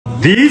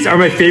These are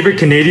my favorite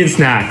Canadian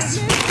snacks.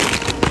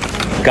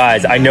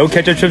 Guys, I know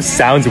ketchup chips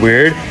sounds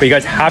weird, but you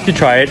guys have to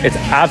try it. It's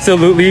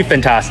absolutely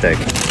fantastic.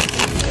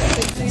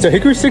 So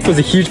hickory sticks was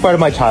a huge part of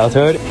my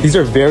childhood. These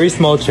are very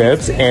small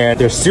chips and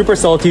they're super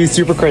salty,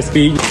 super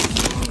crispy.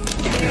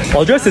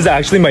 All dressed is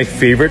actually my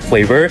favorite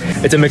flavor.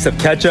 It's a mix of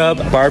ketchup,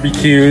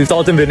 barbecue,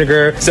 salt and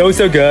vinegar. So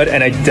good,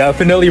 and I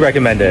definitely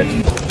recommend it.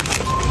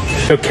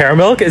 So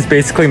caramel is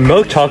basically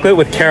milk chocolate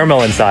with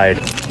caramel inside.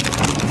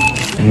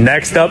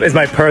 Next up is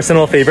my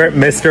personal favorite,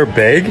 Mr.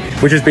 Big,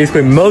 which is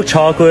basically milk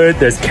chocolate,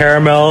 there's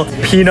caramel,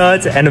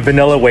 peanuts, and a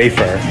vanilla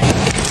wafer.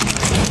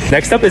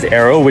 Next up is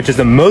Aero, which is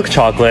a milk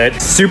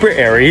chocolate, super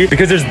airy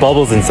because there's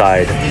bubbles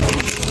inside.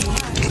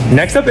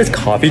 Next up is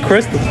Coffee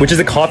Crisp, which is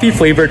a coffee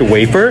flavored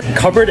wafer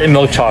covered in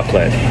milk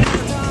chocolate.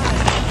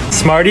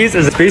 Smarties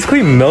is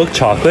basically milk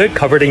chocolate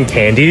covered in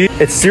candy.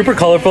 It's super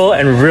colorful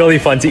and really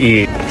fun to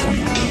eat.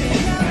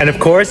 And of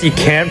course, you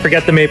can't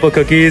forget the maple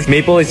cookies.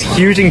 Maple is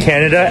huge in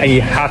Canada and you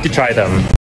have to try them.